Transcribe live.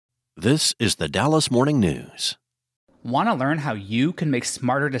This is the Dallas Morning News. Want to learn how you can make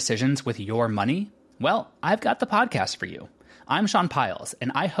smarter decisions with your money? Well, I've got the podcast for you. I'm Sean Piles,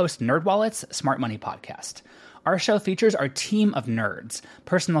 and I host NerdWallet's Smart Money Podcast. Our show features our team of nerds,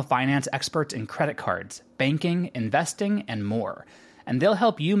 personal finance experts in credit cards, banking, investing, and more. And they'll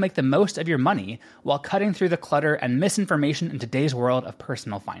help you make the most of your money while cutting through the clutter and misinformation in today's world of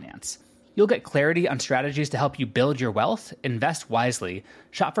personal finance. You'll get clarity on strategies to help you build your wealth, invest wisely,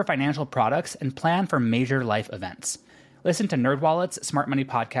 shop for financial products, and plan for major life events. Listen to NerdWallet's Smart Money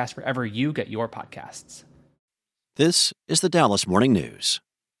Podcast wherever you get your podcasts. This is the Dallas Morning News.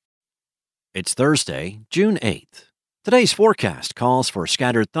 It's Thursday, June 8th. Today's forecast calls for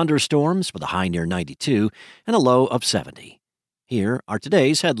scattered thunderstorms with a high near 92 and a low of 70. Here are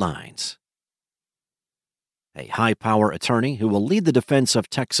today's headlines. A high-power attorney who will lead the defense of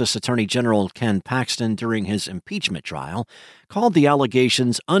Texas Attorney General Ken Paxton during his impeachment trial called the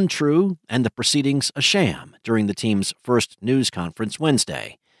allegations untrue and the proceedings a sham during the team's first news conference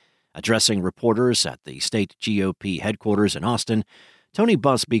Wednesday. Addressing reporters at the state GOP headquarters in Austin, Tony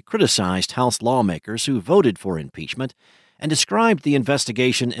Buzbee criticized House lawmakers who voted for impeachment and described the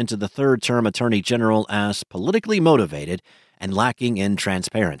investigation into the third-term attorney general as politically motivated and lacking in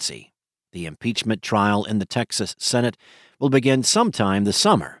transparency. The impeachment trial in the Texas Senate will begin sometime this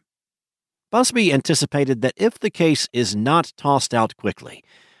summer. Buzbee anticipated that if the case is not tossed out quickly,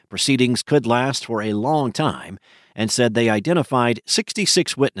 proceedings could last for a long time, and said they identified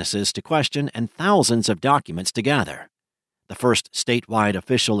 66 witnesses to question and thousands of documents to gather. The first statewide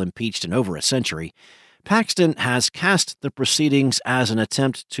official impeached in over a century, Paxton has cast the proceedings as an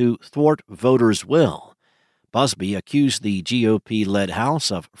attempt to thwart voters' will. Buzbee accused the GOP-led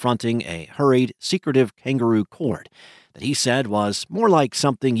House of fronting a hurried, secretive kangaroo court that he said was more like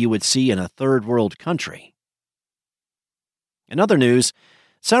something you would see in a third-world country. In other news,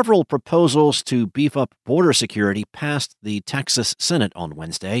 several proposals to beef up border security passed the Texas Senate on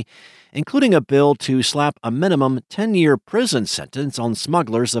Wednesday, including a bill to slap a minimum 10-year prison sentence on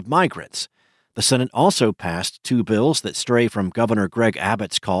smugglers of migrants. The Senate also passed two bills that stray from Governor Greg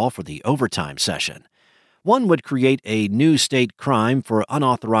Abbott's call for the overtime session. One would create a new state crime for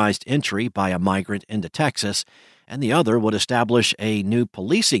unauthorized entry by a migrant into Texas, and the other would establish a new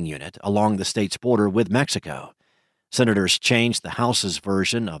policing unit along the state's border with Mexico. Senators changed the House's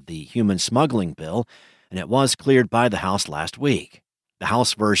version of the human smuggling bill, and it was cleared by the House last week. The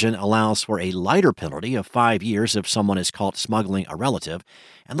House version allows for a lighter penalty of 5 years if someone is caught smuggling a relative,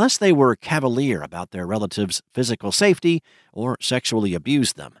 unless they were cavalier about their relative's physical safety or sexually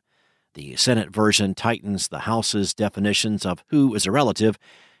abused them. The Senate version tightens the House's definitions of who is a relative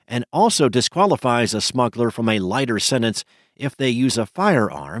and also disqualifies a smuggler from a lighter sentence if they use a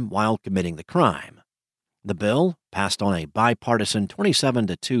firearm while committing the crime. The bill, passed on a bipartisan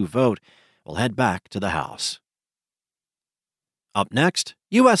 27-2 vote, will head back to the House. Up next,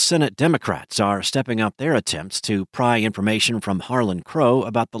 U.S. Senate Democrats are stepping up their attempts to pry information from Harlan Crow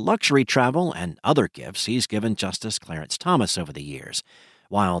about the luxury travel and other gifts he's given Justice Clarence Thomas over the years,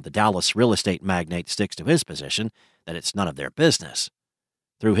 while the Dallas real estate magnate sticks to his position that it's none of their business.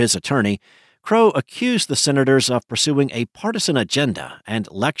 Through his attorney, Crow accused the senators of pursuing a partisan agenda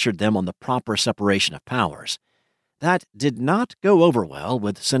and lectured them on the proper separation of powers. That did not go over well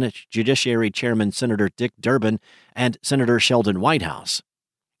with Senate Judiciary Chairman Senator Dick Durbin and Senator Sheldon Whitehouse.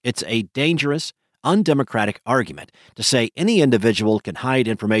 It's a dangerous, undemocratic argument to say any individual can hide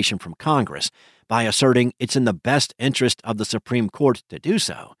information from Congress by asserting it's in the best interest of the Supreme Court to do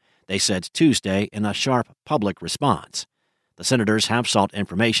so, they said Tuesday in a sharp public response. The senators have sought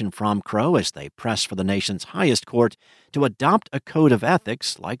information from Crow as they press for the nation's highest court to adopt a code of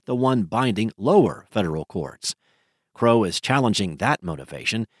ethics like the one binding lower federal courts. Crow is challenging that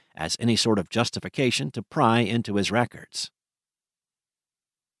motivation as any sort of justification to pry into his records.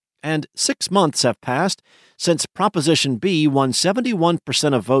 And 6 months have passed since Proposition B won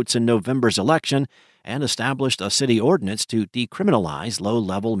 71% of votes in November's election and established a city ordinance to decriminalize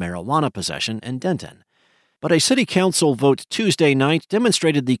low-level marijuana possession in Denton. But a city council vote Tuesday night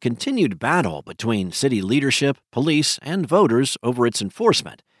demonstrated the continued battle between city leadership, police, and voters over its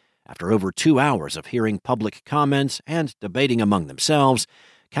enforcement. After over 2 hours of hearing public comments and debating among themselves,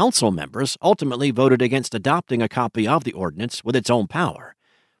 council members ultimately voted against adopting a copy of the ordinance with its own power.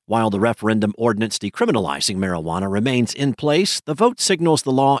 While the referendum ordinance decriminalizing marijuana remains in place, the vote signals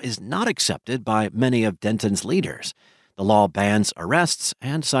the law is not accepted by many of Denton's leaders. The law bans arrests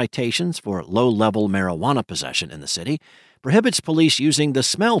and citations for low-level marijuana possession in the city, prohibits police using the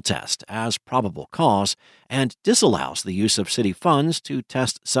smell test as probable cause, and disallows the use of city funds to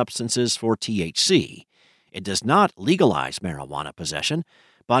test substances for THC. It does not legalize marijuana possession,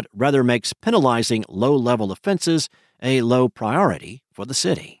 but rather makes penalizing low-level offenses a low priority for the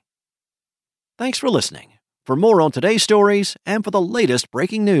city. Thanks for listening. For more on today's stories and for the latest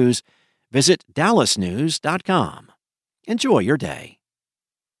breaking news, visit dallasnews.com. Enjoy your day.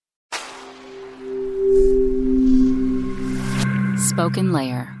 Spoken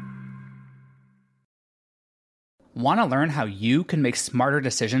Layer. Want to learn how you can make smarter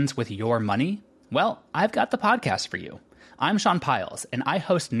decisions with your money? Well, I've got the podcast for you. I'm Sean Piles, and I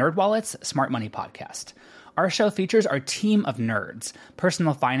host NerdWallet's Smart Money Podcast. Our show features our team of nerds,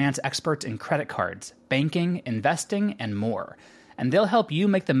 personal finance experts in credit cards, banking, investing, and more. And they'll help you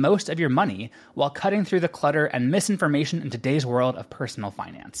make the most of your money while cutting through the clutter and misinformation in today's world of personal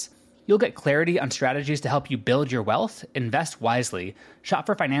finance. You'll get clarity on strategies to help you build your wealth, invest wisely, shop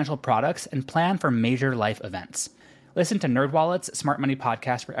for financial products, and plan for major life events. Listen to NerdWallet's Smart Money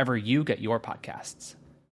Podcast wherever you get your podcasts.